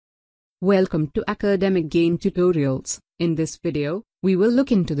Welcome to Academic Gain Tutorials. In this video, we will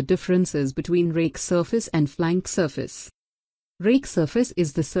look into the differences between rake surface and flank surface. Rake surface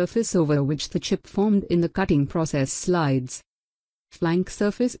is the surface over which the chip formed in the cutting process slides. Flank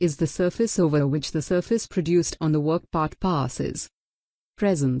surface is the surface over which the surface produced on the work part passes.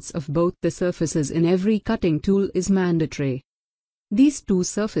 Presence of both the surfaces in every cutting tool is mandatory. These two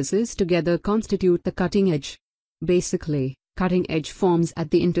surfaces together constitute the cutting edge. Basically, cutting edge forms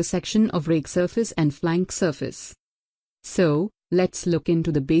at the intersection of rake surface and flank surface. So, let's look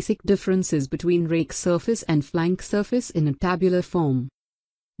into the basic differences between rake surface and flank surface in a tabular form.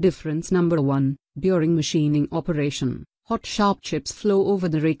 Difference number 1. During machining operation, hot sharp chips flow over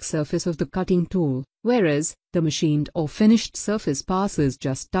the rake surface of the cutting tool, whereas the machined or finished surface passes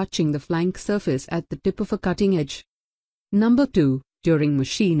just touching the flank surface at the tip of a cutting edge. Number 2. During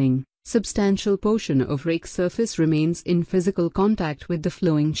machining, substantial portion of rake surface remains in physical contact with the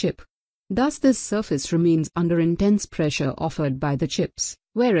flowing chip. Thus this surface remains under intense pressure offered by the chips,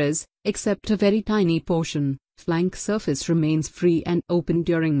 whereas, except a very tiny portion, flank surface remains free and open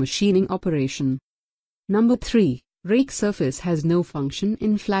during machining operation. Number 3. Rake surface has no function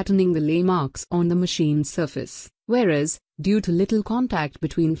in flattening the lay marks on the machined surface, whereas, due to little contact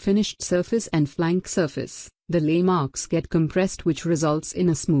between finished surface and flank surface, the lay marks get compressed, which results in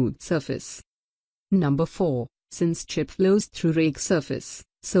a smooth surface. Number 4. Since chip flows through rake surface,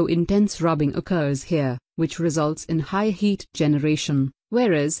 so intense rubbing occurs here, which results in high heat generation,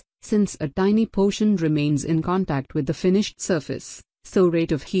 whereas, since a tiny portion remains in contact with the finished surface, so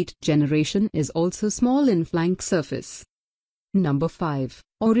rate of heat generation is also small in flank surface. Number 5.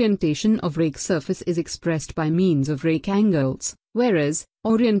 Orientation of rake surface is expressed by means of rake angles, whereas,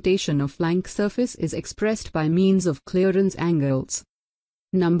 orientation of flank surface is expressed by means of clearance angles.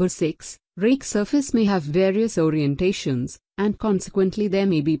 Number 6. Rake surface may have various orientations, and consequently there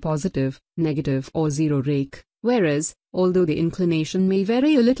may be positive, negative or zero rake, whereas, although the inclination may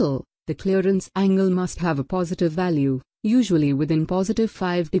vary a little, the clearance angle must have a positive value, usually within positive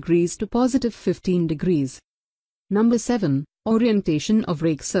 5 degrees to positive 15 degrees. Number 7. Orientation of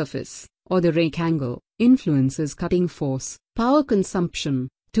rake surface, or the rake angle, influences cutting force, power consumption,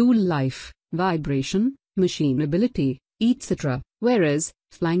 tool life, vibration, machinability, etc., whereas,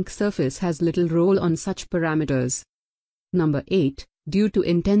 flank surface has little role on such parameters. Number 8. Due to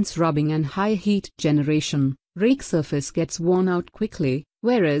intense rubbing and high heat generation, rake surface gets worn out quickly,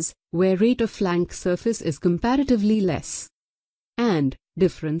 whereas, wear rate of flank surface is comparatively less. And,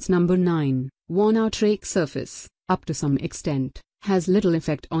 difference number 9. Worn out rake surface, up to some extent, has little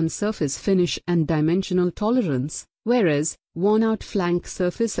effect on surface finish and dimensional tolerance, whereas, worn out flank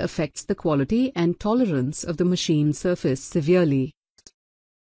surface affects the quality and tolerance of the machined surface severely.